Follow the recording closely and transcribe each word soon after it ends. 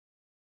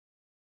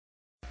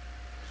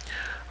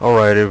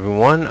Alright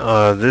everyone,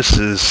 this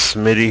is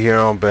Smitty here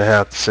on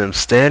behalf of Sim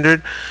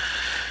Standard,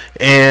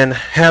 and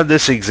have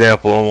this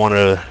example I want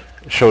to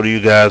show to you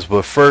guys.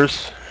 But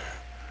first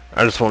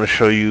I just want to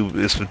show you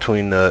it's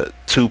between the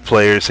two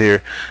players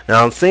here.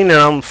 Now the thing that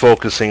I'm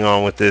focusing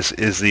on with this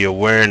is the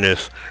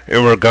awareness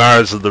in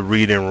regards to the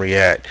read and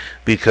react,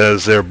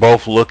 because they're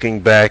both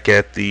looking back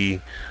at the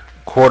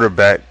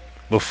quarterback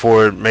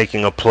before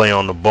making a play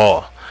on the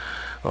ball.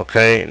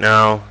 Okay,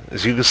 now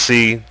as you can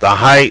see, the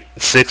height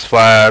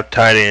 6'5",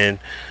 tight end,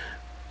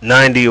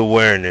 90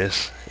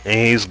 awareness, and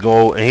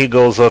he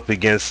goes up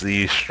against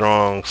the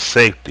strong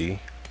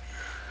safety.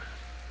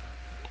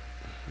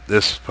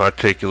 This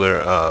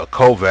particular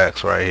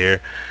Kovacs right here,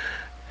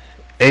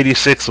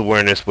 86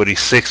 awareness, but he's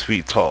 6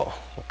 feet tall.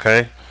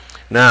 Okay,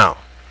 now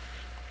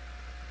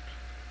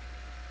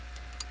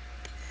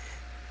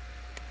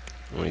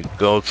let me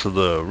go to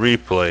the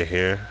replay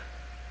here.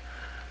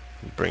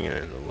 Bring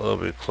it in a little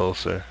bit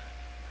closer.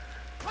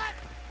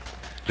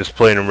 Just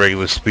playing in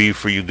regular speed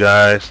for you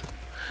guys.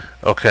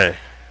 Okay,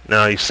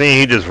 now you see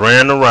he just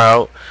ran the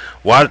route,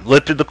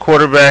 lifted the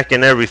quarterback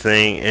and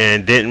everything,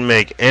 and didn't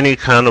make any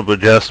kind of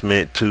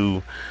adjustment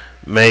to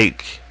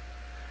make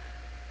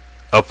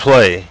a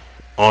play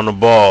on the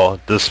ball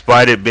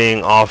despite it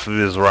being off of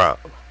his route.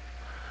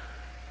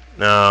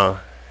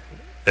 Now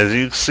as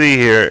you can see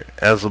here,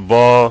 as the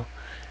ball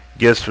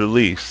gets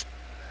released,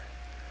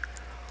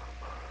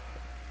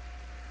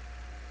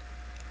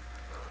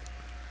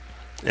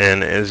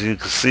 and as you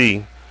can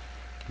see,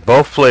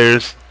 both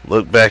players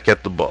look back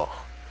at the ball,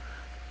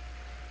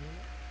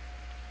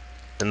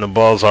 and the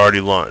ball's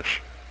already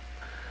launched.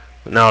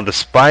 Now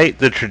despite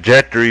the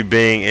trajectory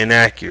being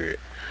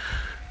inaccurate,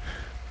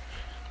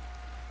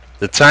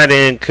 the tight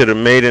end could have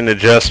made an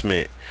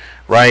adjustment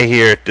right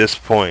here at this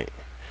point.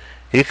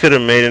 He could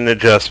have made an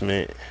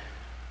adjustment,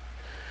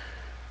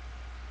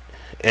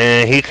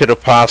 and he could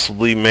have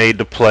possibly made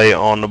the play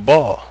on the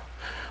ball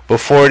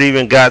before it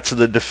even got to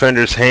the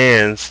defender's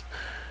hands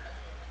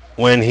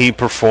when he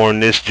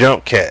performed this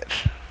jump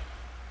catch.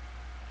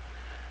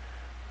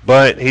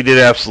 But he did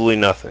absolutely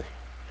nothing.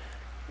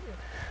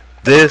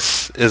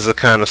 This is the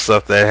kind of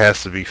stuff that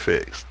has to be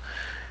fixed.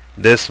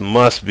 This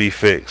must be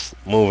fixed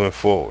moving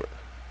forward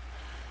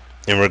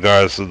in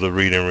regards to the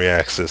read and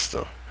react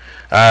system.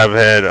 I've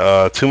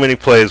had too many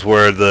plays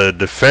where the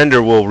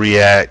defender will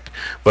react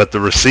but the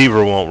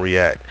receiver won't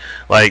react.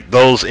 Like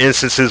those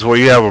instances where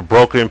you have a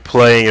broken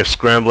play and you're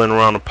scrambling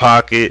around the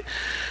pocket,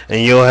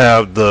 and you'll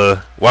have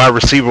the wide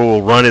receiver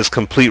will run his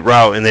complete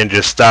route and then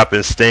just stop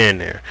and stand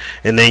there,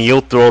 and then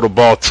you'll throw the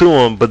ball to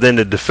him, but then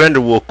the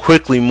defender will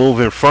quickly move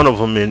in front of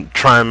him and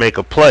try and make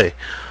a play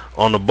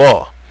on the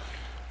ball,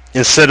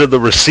 instead of the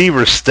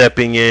receiver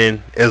stepping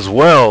in as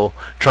well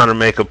trying to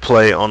make a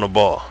play on the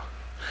ball.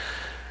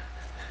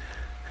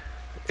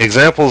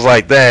 Examples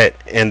like that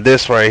and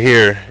this right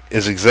here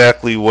is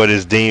exactly what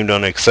is deemed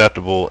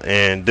unacceptable,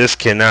 and this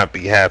cannot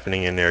be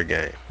happening in their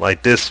game.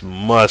 Like, this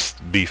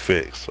must be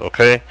fixed.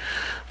 Okay,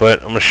 but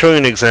I'm going to show you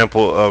an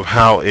example of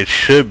how it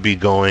should be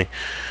going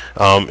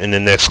in the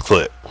next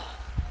clip.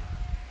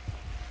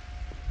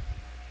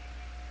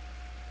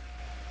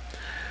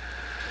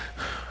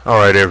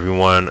 Alright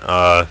everyone,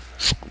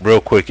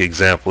 real quick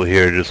example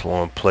here. Just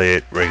want to play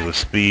it regular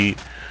speed.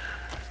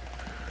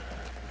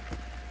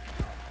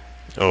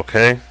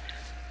 Okay,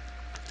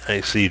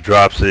 I see he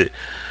drops it.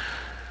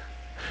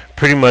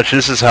 Pretty much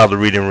this is how the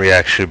read and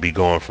react should be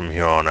going from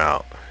here on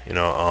out. You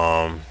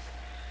know,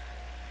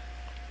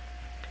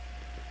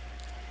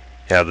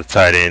 have the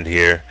tight end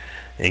here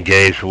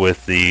engaged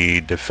with the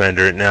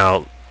defender.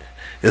 Now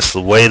it's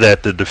the way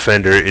that the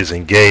defender is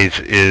engaged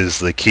is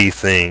the key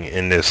thing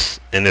in this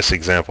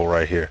example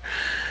right here.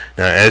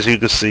 Now as you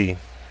can see,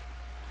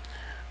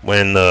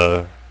 when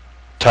the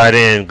tight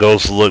end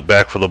goes to look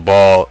back for the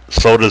ball,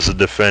 so does the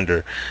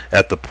defender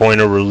at the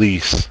point of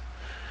release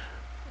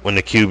when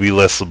the QB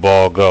lets the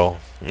ball go.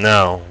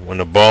 Now when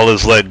the ball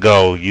is let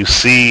go, you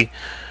see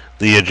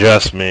the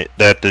adjustment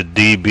that the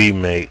DB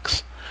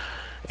makes,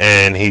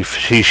 and he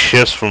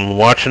shifts from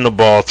watching the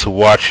ball to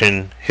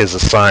watching his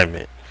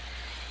assignment.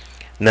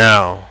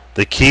 Now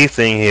the key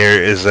thing here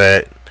is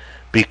that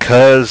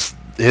because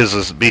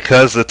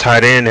the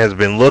tight end has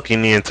been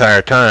looking the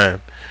entire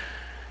time,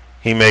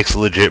 he makes a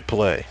legit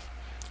play.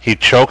 He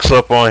chokes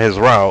up on his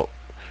route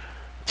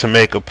to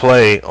make a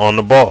play on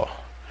the ball.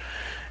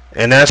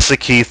 And that's the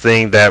key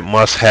thing that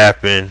must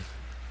happen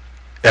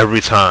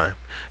every time,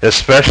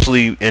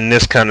 especially in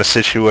this kind of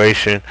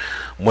situation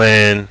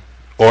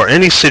or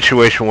any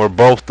situation where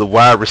both the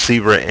wide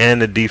receiver and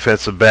the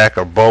defensive back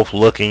are both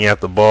looking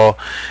at the ball.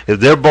 If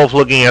they're both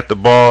looking at the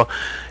ball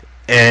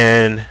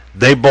and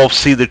they both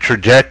see the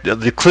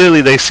trajectory,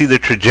 clearly they see the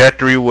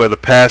trajectory where the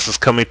pass is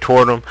coming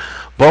toward them,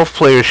 both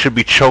players should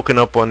be choking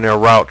up on their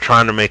route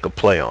trying to make a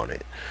play on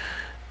it.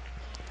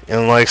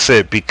 And like I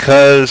said,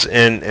 because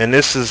and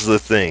this is the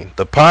thing,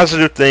 the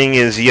positive thing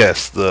is,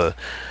 yes,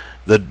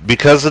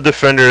 because the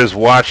defender is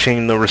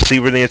watching the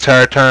receiver the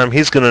entire time,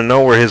 he's going to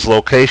know where his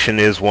location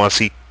is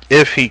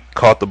if he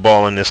caught the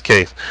ball in this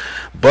case.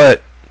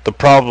 But the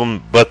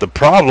problem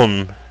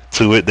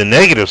to it, the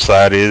negative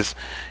side is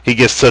he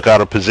gets took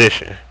out of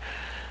position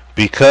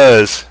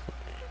because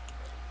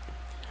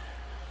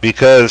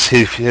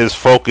his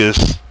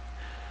focus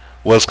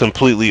was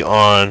completely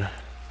on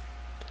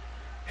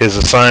his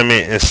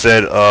assignment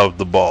instead of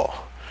the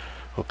ball.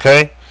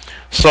 Okay,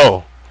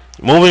 so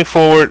moving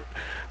forward,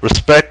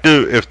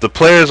 if the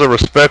players are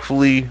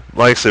respectfully,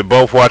 like I said,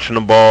 both watching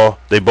the ball,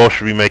 they both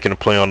should be making a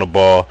play on the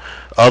ball.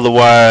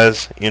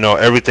 Otherwise,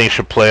 everything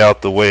should play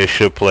out the way it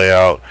should play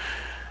out.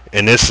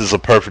 And this is a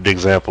perfect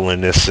example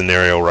in this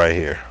scenario right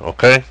here.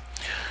 Okay,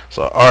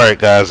 so alright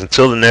guys,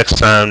 until the next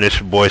time, this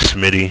your boy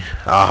Smitty.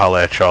 I'll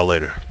holla at y'all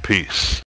later. Peace.